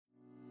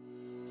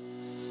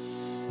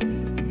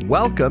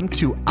Welcome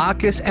to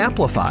ACUS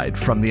Amplified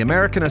from the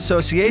American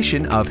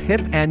Association of Hip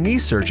and Knee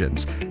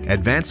Surgeons,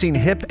 advancing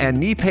hip and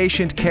knee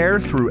patient care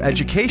through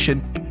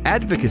education,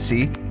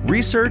 advocacy,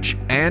 research,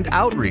 and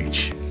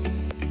outreach.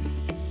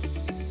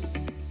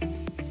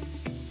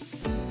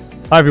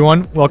 Hi,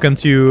 everyone. Welcome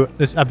to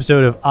this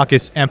episode of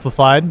ACUS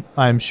Amplified.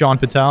 I'm Sean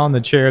Patel. I'm the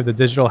chair of the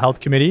Digital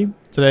Health Committee.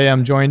 Today,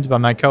 I'm joined by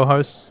my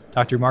co-host,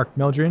 Dr. Mark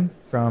Mildren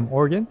from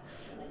Oregon.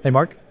 Hey,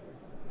 Mark.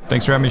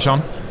 Thanks for having me,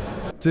 Sean.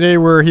 Today,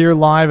 we're here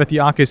live at the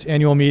ACUS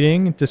annual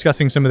meeting,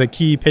 discussing some of the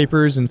key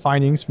papers and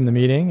findings from the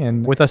meeting.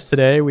 And with us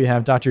today, we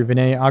have Dr.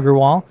 Vinay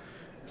Agarwal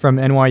from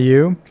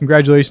NYU.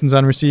 Congratulations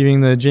on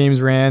receiving the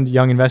James Rand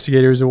Young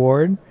Investigators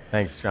Award.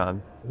 Thanks,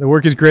 Sean. The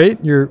work is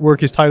great. Your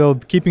work is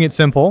titled Keeping It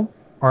Simple: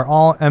 Are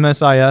All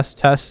MSIS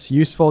Tests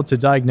Useful to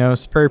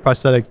Diagnose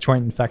Periprosthetic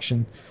Joint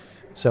Infection?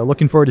 So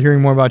looking forward to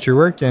hearing more about your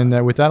work.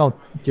 And with that, I'll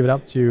give it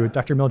up to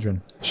Dr.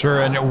 Mildren.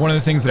 Sure. And one of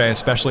the things that I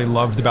especially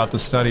loved about the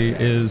study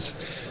is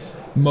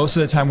most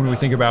of the time when we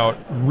think about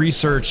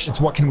research,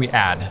 it's what can we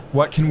add?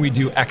 What can we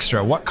do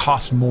extra? What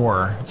costs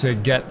more to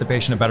get the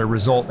patient a better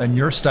result? And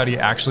your study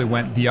actually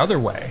went the other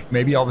way.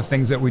 Maybe all the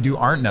things that we do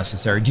aren't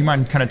necessary. Do you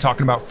mind kind of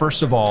talking about,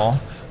 first of all,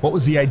 what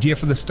was the idea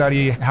for the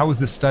study? How was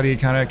this study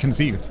kind of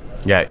conceived?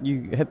 Yeah,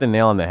 you hit the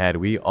nail on the head.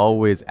 We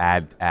always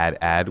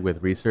add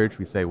with research.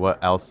 We say,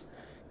 what else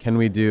can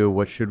we do?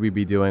 What should we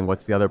be doing?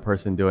 What's the other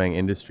person doing?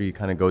 Industry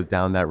kind of goes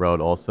down that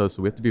road also.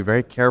 So we have to be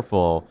very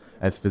careful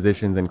as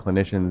physicians and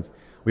clinicians.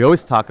 We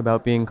always talk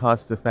about being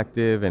cost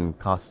effective and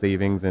cost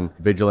savings and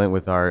vigilant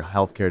with our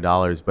healthcare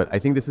dollars, but I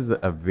think this is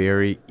a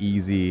very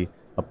easy,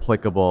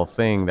 applicable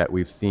thing that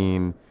we've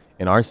seen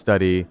in our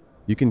study.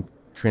 You can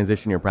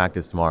transition your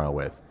practice tomorrow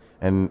with.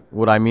 And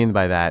what I mean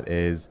by that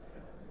is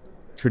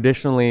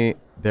traditionally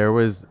there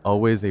was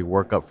always a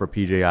workup for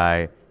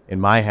PJI, in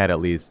my head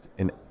at least,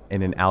 in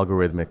an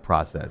algorithmic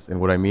process.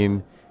 And what I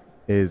mean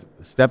is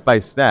step by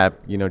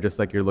step, just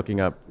like you're working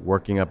up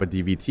a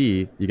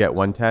DVT, you get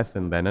one test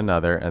and then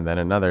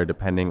another,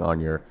 depending on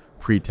your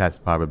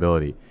pre-test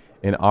probability.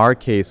 In our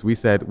case, we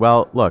said,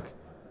 well, look,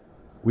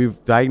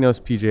 we've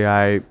diagnosed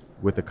PJI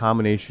with a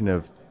combination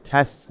of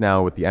tests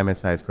now with the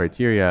MSIS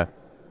criteria.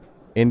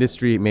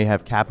 Industry may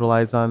have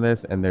capitalized on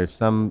this, and there's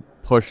some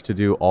push to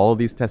do all of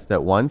these tests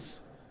at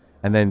once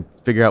and then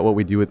figure out what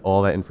we do with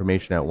all that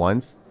information at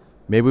once.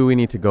 Maybe we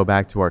need to go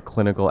back to our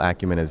clinical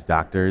acumen as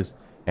doctors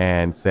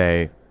and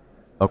say,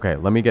 okay,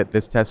 let me get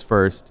this test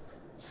first,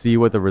 see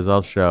what the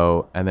results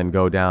show, and then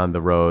go down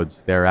the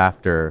roads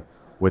thereafter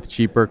with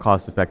cheaper,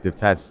 cost-effective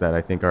tests that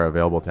I think are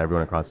available to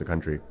everyone across the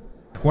country.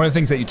 One of the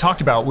things that you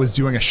talked about was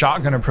doing a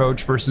shotgun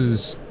approach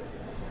versus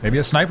maybe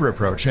a sniper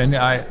approach. And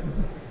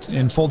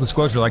in full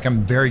disclosure,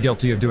 I'm very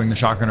guilty of doing the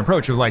shotgun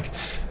approach of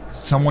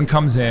someone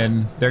comes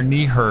in, their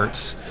knee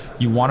hurts,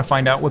 you want to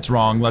find out what's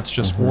wrong, let's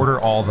just order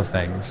all the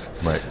things.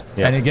 Right.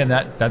 Yeah. And again,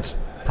 that's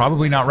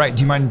probably not right.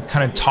 Do you mind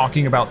kind of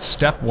talking about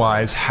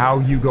stepwise how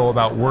you go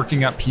about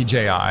working up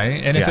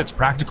PJI and if it's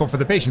practical for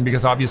the patient?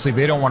 Because obviously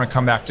they don't want to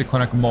come back to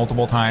clinic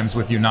multiple times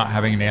with you not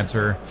having an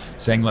answer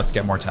saying, let's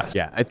get more tests.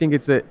 Yeah, I think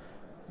it's a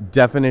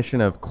definition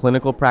of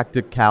clinical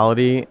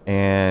practicality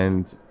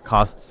and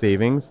cost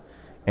savings.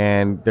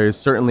 And there's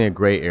certainly a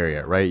gray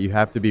area, right? You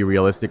have to be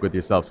realistic with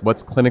yourselves.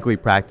 What's clinically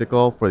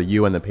practical for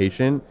you and the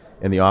patient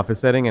in the office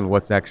setting, and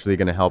what's actually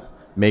going to help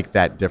make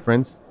that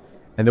difference?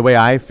 And the way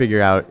I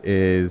figure out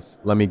is,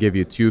 let me give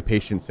you two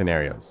patient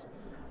scenarios.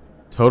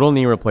 Total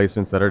knee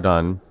replacements that are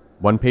done.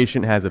 One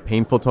patient has a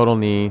painful total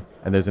knee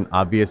and there's an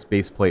obvious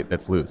base plate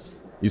that's loose.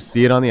 You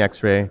see it on the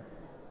x-ray.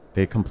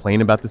 They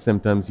complain about the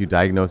symptoms. You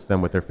diagnose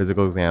them with their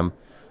physical exam.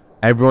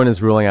 Everyone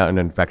is ruling out an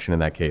infection in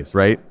that case,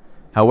 right?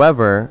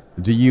 However,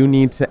 do you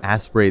need to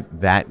aspirate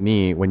that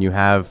knee when you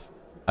have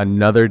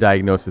another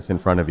diagnosis in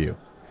front of you?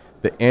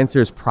 The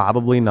answer is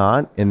probably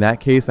not. In that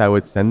case, I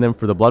would send them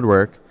for the blood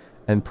work.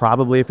 And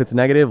probably if it's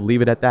negative,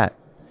 leave it at that.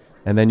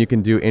 And then you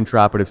can do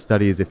intraoperative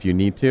studies if you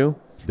need to,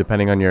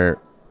 depending on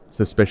your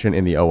suspicion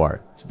in the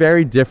OR. It's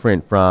very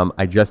different from,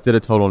 I just did a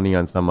total knee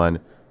on someone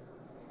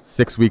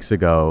 6 weeks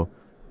ago.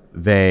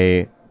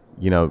 They,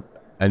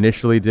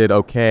 initially did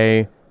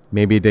okay.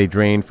 Maybe they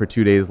drained for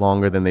 2 days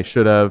longer than they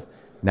should have.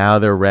 Now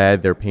they're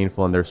red, they're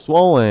painful, and they're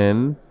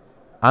swollen.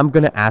 I'm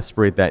going to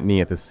aspirate that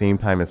knee at the same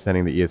time as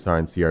sending the ESR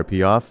and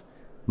CRP off.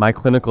 My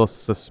clinical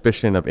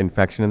suspicion of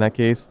infection in that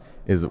case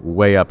is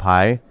way up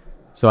high.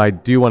 So I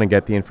do want to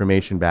get the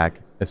information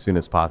back as soon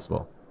as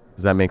possible.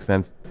 Does that make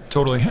sense?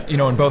 Totally. In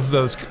both of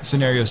those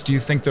scenarios, do you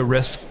think the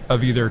risk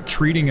of either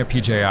treating a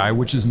PJI,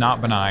 which is not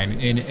benign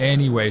in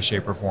any way,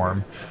 shape, or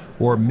form,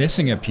 or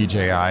missing a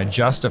PJI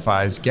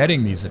justifies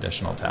getting these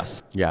additional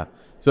tests? Yeah.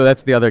 So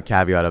that's the other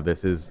caveat of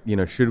this is,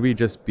 should we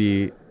just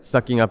be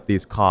sucking up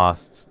these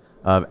costs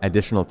of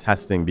additional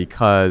testing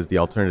because the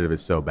alternative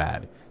is so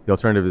bad? The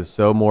alternative is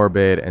so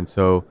morbid and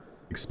so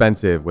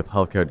expensive with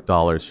healthcare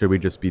dollars. Should we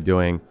just be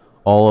doing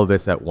all of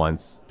this at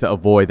once to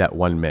avoid that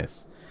one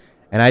miss?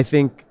 And I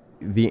think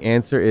the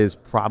answer is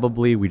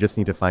probably we just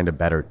need to find a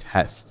better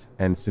test.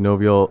 And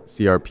synovial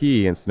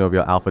CRP and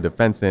synovial alpha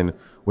defensin,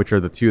 which are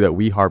the two that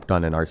we harped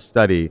on in our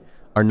study,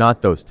 are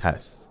not those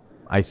tests.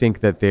 I think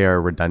that they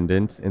are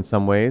redundant in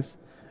some ways,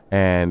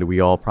 and we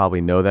all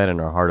probably know that in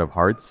our heart of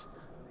hearts.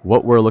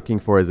 What we're looking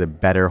for is a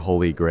better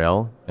holy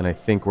grail, and I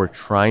think we're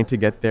trying to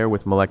get there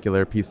with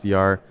molecular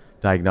PCR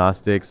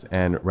diagnostics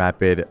and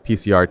rapid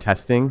PCR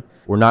testing.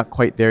 We're not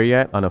quite there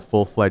yet on a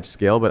full-fledged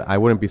scale, but I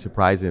wouldn't be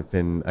surprised if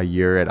in a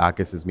year at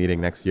ACUS's meeting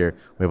next year,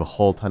 we have a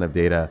whole ton of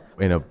data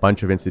in a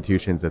bunch of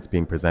institutions that's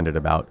being presented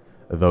about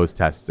those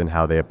tests and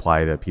how they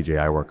apply to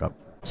PJI workup.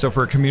 So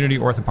for a community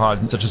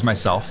orthopod such as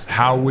myself,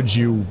 how would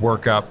you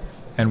work up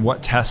and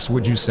what tests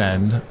would you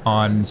send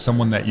on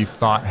someone that you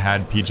thought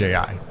had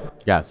PJI?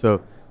 Yeah,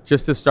 so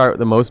just to start with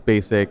the most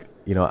basic,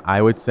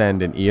 I would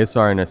send an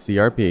ESR and a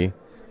CRP.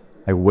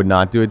 I would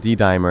not do a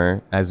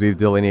D-dimer. As we've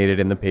delineated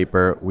in the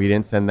paper, we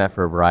didn't send that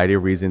for a variety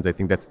of reasons. I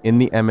think that's in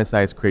the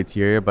MSIS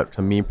criteria, but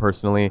to me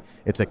personally,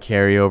 it's a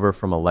carryover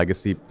from a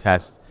legacy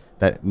test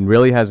that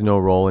really has no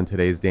role in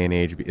today's day and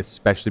age,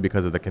 especially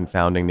because of the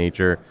confounding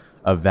nature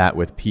of that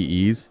with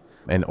PEs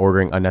and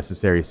ordering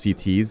unnecessary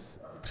CTs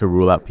to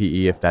rule out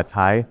PE if that's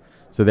high.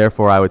 So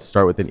therefore, I would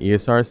start with an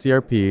ESR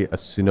CRP, a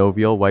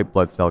synovial white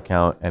blood cell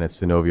count, and a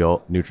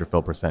synovial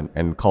neutrophil percent,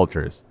 and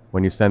cultures.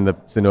 When you send the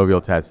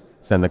synovial test,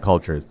 send the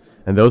cultures.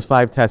 And those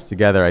 5 tests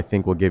together, I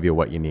think, will give you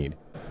what you need.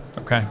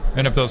 Okay.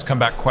 And if those come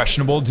back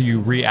questionable, do you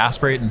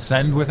re-aspirate and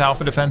send with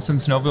alpha defense and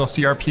synovial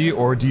CRP,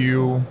 or do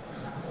you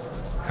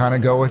kind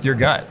of go with your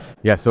gut?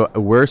 Yeah, so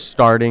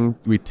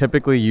we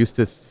typically used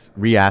to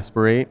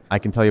re-aspirate. I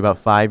can tell you about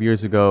 5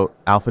 years ago,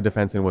 alpha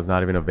defensin was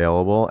not even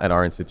available at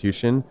our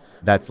institution.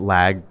 That's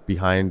lagged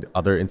behind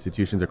other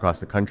institutions across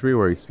the country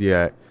where we see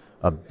a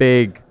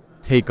big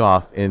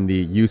takeoff in the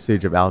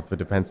usage of alpha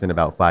defensin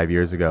about 5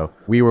 years ago.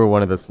 We were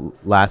one of the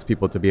last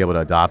people to be able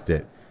to adopt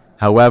it.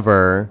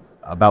 However,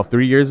 about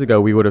 3 years ago,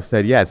 we would have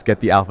said, yes,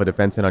 get the alpha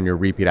defensin on your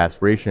repeat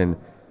aspiration.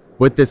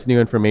 With this new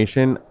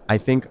information, I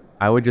think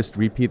I would just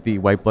repeat the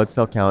white blood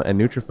cell count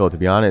and neutrophil, to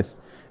be honest.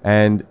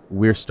 And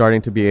we're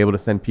starting to be able to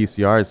send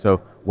PCRs.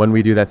 So when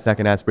we do that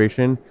second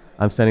aspiration,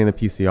 I'm sending the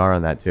PCR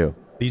on that too.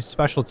 These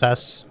special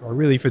tests are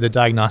really for the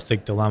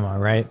diagnostic dilemma,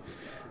 right?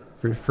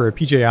 For a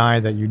PJI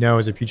that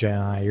is a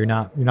PJI, you're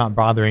not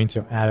bothering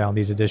to add all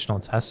these additional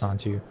tests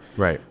onto.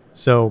 Right.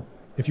 So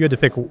if you had to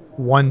pick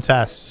one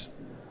test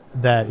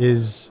that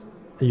is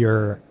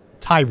your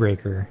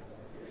tiebreaker,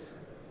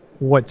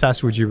 what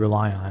test would you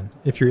rely on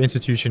if your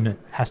institution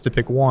has to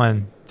pick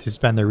one to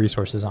spend their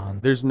resources on?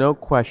 There's no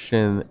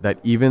question that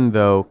even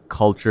though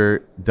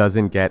culture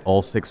doesn't get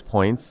all 6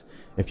 points,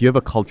 if you have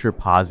a culture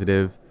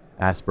positive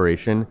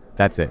aspiration,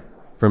 that's it.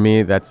 For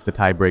me, that's the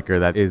tiebreaker.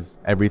 That is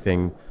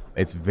everything.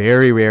 It's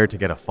very rare to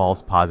get a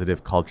false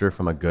positive culture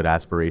from a good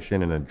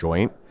aspiration in a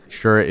joint.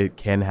 Sure, it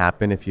can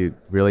happen if you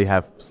really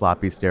have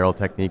sloppy sterile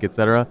technique,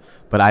 etc.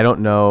 But I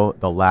don't know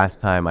the last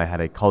time I had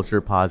a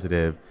culture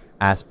positive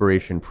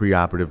aspiration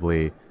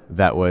preoperatively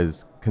that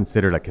was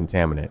considered a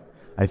contaminant.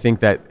 I think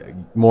that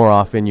more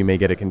often you may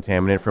get a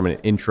contaminant from an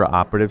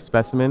intraoperative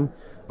specimen,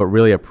 but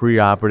really a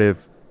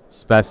preoperative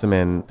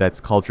specimen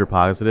that's culture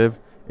positive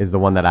is the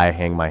one that I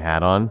hang my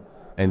hat on.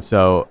 And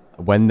so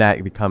when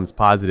that becomes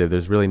positive,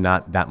 there's really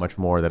not that much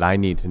more that I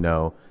need to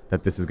know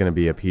that this is going to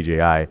be a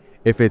PJI.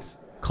 If it's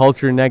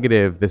culture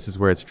negative, this is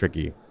where it's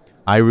tricky.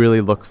 I really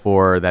look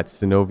for that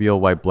synovial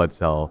white blood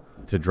cell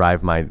to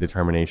drive my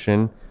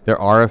determination. There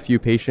are a few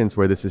patients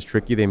where this is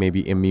tricky. They may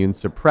be immune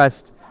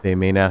suppressed. They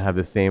may not have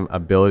the same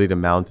ability to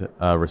mount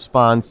a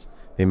response.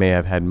 They may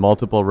have had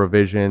multiple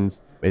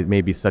revisions. It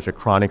may be such a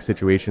chronic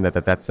situation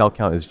that cell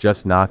count is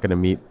just not going to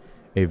meet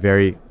a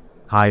very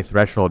high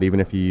threshold, even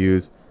if you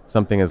use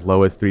something as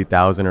low as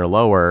 3,000 or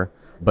lower.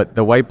 But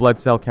the white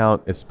blood cell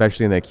count,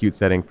 especially in the acute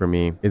setting for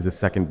me, is the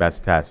second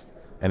best test.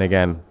 And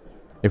again,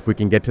 if we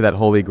can get to that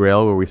holy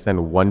grail where we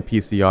send one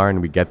PCR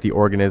and we get the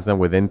organism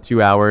within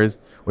 2 hours,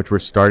 which we're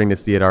starting to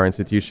see at our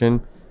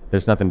institution,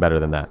 there's nothing better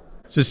than that.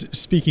 So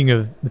speaking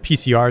of the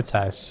PCR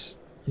tests,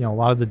 a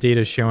lot of the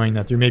data is showing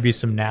that there may be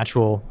some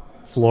natural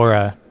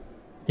flora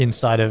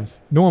inside of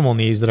normal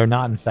knees that are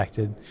not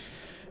infected.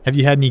 Have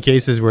you had any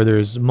cases where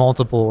there's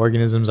multiple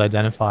organisms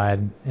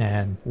identified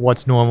and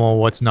what's normal,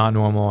 what's not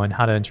normal, and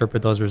how to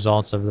interpret those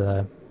results of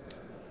the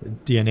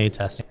DNA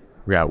testing?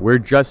 Yeah, we're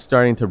just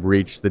starting to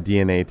reach the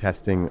DNA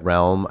testing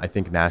realm, I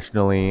think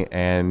nationally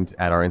and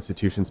at our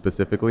institution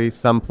specifically.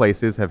 Some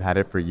places have had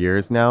it for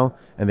years now,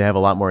 and they have a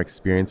lot more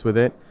experience with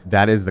it.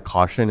 That is the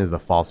caution, is the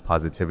false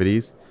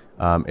positivities.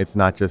 It's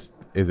not just,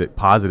 is it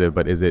positive,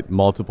 but is it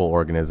multiple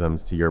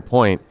organisms, to your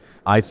point.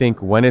 I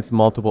think when it's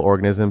multiple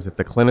organisms, if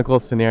the clinical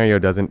scenario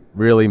doesn't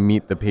really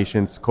meet the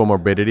patient's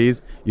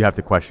comorbidities, you have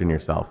to question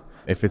yourself.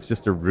 If it's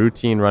just a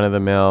routine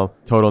run-of-the-mill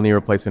total knee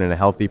replacement in a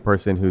healthy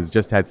person who's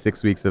just had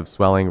 6 weeks of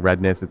swelling,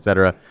 redness,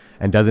 etc.,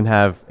 and doesn't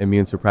have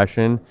immune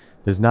suppression,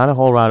 there's not a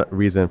whole lot of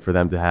reason for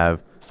them to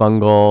have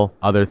fungal,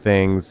 other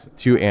things,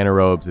 2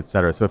 anaerobes,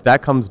 etc. So if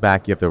that comes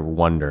back, you have to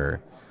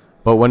wonder.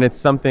 But when it's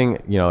something,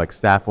 like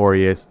Staph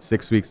aureus,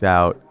 6 weeks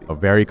out, a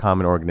very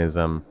common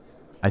organism,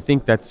 I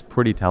think that's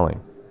pretty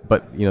telling.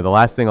 But, the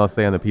last thing I'll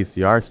say on the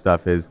PCR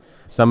stuff is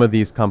some of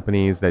these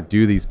companies that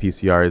do these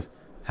PCRs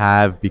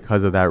have,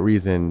 because of that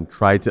reason,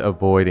 tried to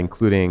avoid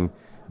including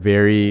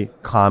very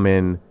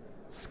common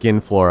skin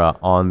flora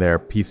on their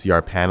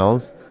PCR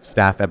panels,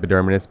 staph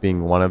epidermidis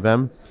being one of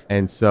them.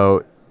 And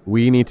so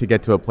we need to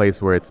get to a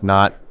place where it's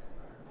not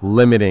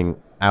limiting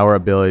our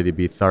ability to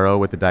be thorough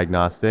with the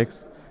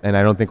diagnostics. And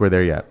I don't think we're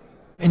there yet.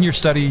 In your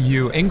study,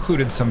 you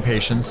included some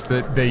patients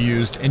that they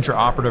used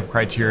intraoperative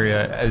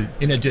criteria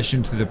in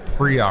addition to the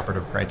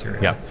preoperative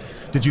criteria. Yeah.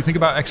 Did you think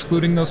about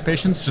excluding those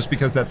patients just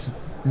because that's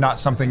not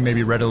something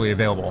maybe readily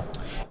available?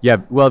 Yeah,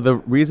 well, the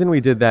reason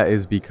we did that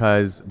is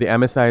because the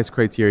MSIS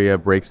criteria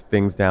breaks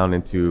things down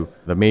into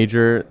the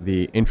major,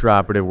 the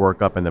intraoperative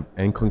workup, and the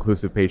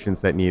inconclusive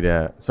patients that need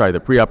the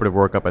preoperative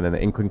workup, and then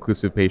the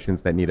inconclusive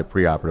patients that need a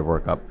preoperative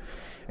workup.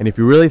 And if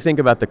you really think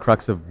about the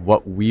crux of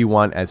what we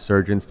want as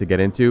surgeons to get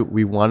into,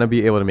 we want to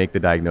be able to make the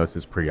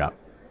diagnosis pre-op.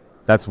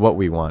 That's what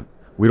we want.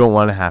 We don't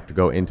want to have to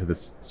go into the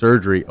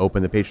surgery,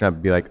 open the patient up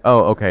and be like,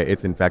 oh, okay,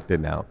 it's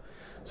infected now.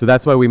 So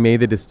that's why we made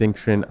the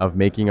distinction of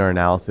making our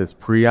analysis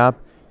pre-op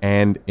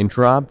and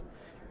intra-op.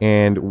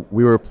 And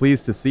we were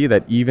pleased to see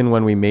that even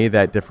when we made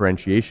that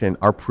differentiation,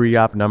 our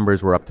pre-op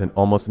numbers were up to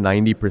almost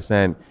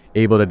 90%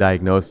 able to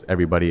diagnose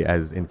everybody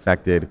as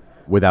infected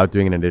without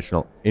doing an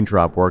additional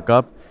intra-op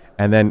workup.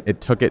 And then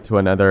it took it to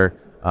another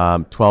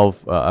about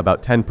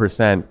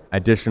 10%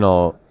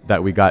 additional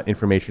that we got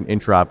information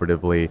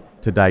intraoperatively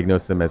to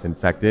diagnose them as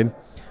infected.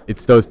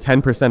 It's those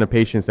 10% of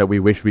patients that we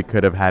wish we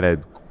could have had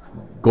a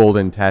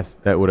golden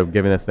test that would have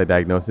given us the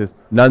diagnosis.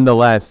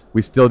 Nonetheless,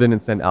 we still didn't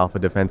send alpha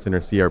defensin or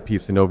CRP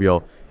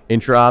synovial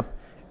intraop,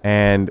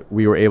 and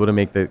we were able to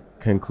make the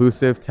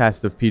conclusive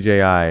test of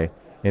PJI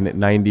in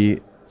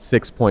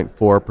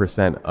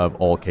 96.4% of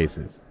all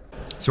cases.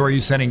 So are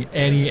you sending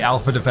any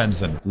alpha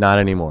defensin? Not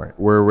anymore.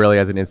 We're really,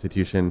 as an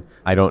institution,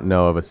 I don't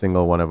know of a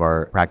single one of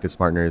our practice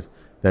partners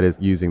that is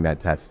using that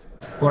test.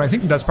 Well, I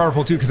think that's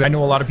powerful too, because I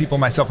know a lot of people,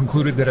 myself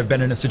included, that have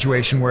been in a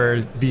situation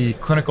where the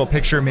clinical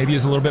picture maybe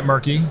is a little bit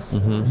murky.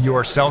 Mm-hmm.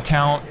 Your cell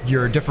count,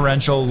 your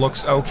differential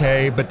looks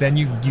okay, but then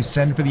you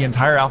send for the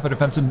entire alpha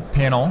defensin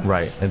panel.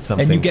 Right,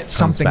 and you get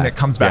something that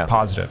comes back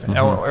positive. Mm-hmm.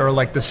 Or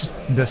like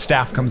the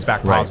staff comes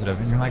back positive.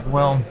 And you're like,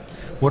 well,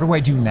 what do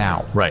I do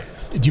now? Right.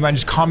 Do you mind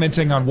just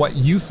commenting on what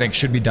you think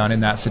should be done in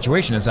that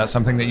situation? Is that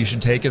something that you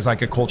should take as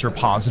like a culture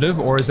positive,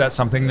 or is that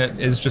something that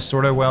is just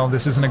sort of, well,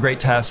 this isn't a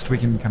great test, we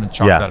can kind of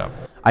chalk that up?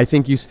 I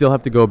think you still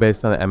have to go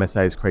based on the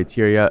MSIS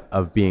criteria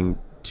of being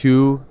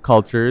two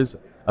cultures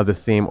of the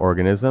same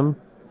organism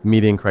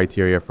meeting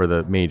criteria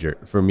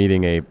for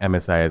meeting a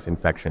MSIS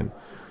infection.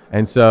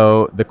 And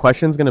so the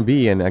question is going to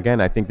be, and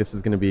again, I think this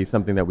is going to be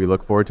something that we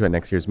look forward to at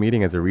next year's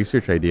meeting as a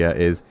research idea,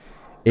 is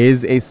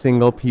a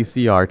single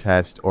PCR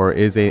test or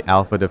is a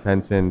alpha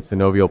defensin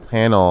synovial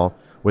panel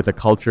with a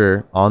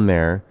culture on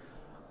there,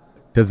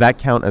 does that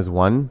count as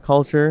one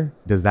culture?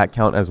 Does that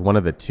count as one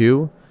of the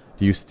two?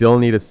 Do you still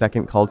need a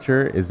second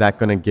culture? Is that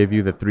going to give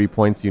you the 3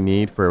 points you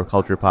need for a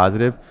culture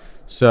positive?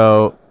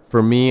 So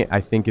for me, I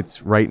think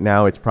right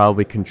now it's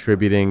probably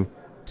contributing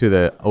to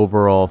the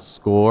overall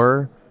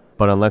score,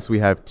 but unless we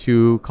have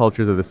two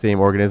cultures of the same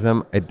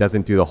organism, it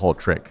doesn't do the whole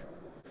trick.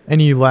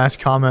 Any last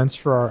comments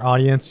for our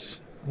audience?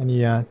 Any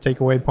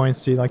takeaway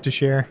points you'd like to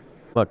share?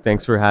 Look,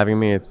 thanks for having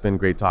me. It's been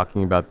great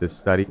talking about this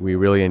study. We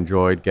really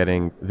enjoyed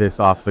getting this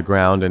off the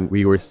ground, and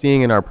we were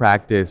seeing in our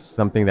practice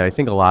something that I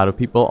think a lot of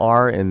people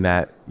are, in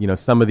that,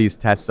 some of these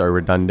tests are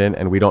redundant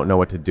and we don't know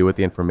what to do with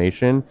the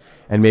information,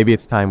 and maybe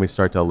it's time we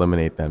start to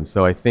eliminate them.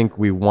 So I think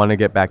we want to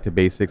get back to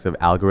basics of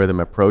algorithm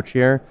approach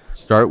here.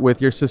 Start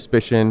with your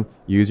suspicion,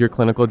 use your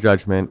clinical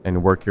judgment,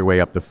 and work your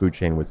way up the food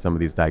chain with some of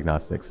these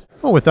diagnostics.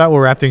 Well, with that, we'll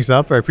wrap things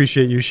up. I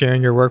appreciate you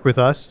sharing your work with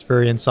us. It's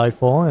very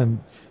insightful,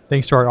 and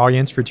thanks to our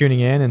audience for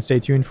tuning in, and stay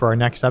tuned for our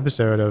next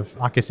episode of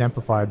ACUS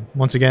Amplified.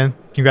 Once again,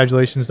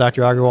 congratulations,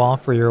 Dr. Agarwal,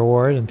 for your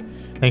award, and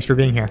thanks for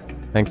being here.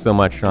 Thanks so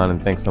much, Sean,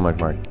 and thanks so much,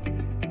 Mark.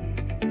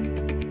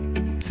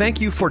 Thank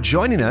you for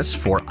joining us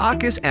for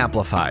ACUS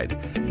Amplified.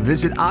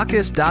 Visit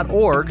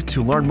ACUS.org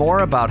to learn more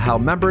about how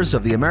members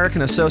of the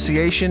American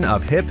Association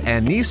of Hip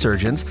and Knee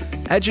Surgeons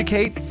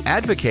educate,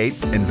 advocate,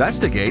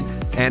 investigate,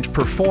 and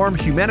perform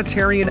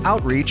humanitarian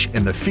outreach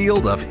in the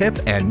field of hip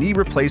and knee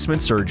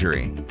replacement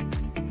surgery.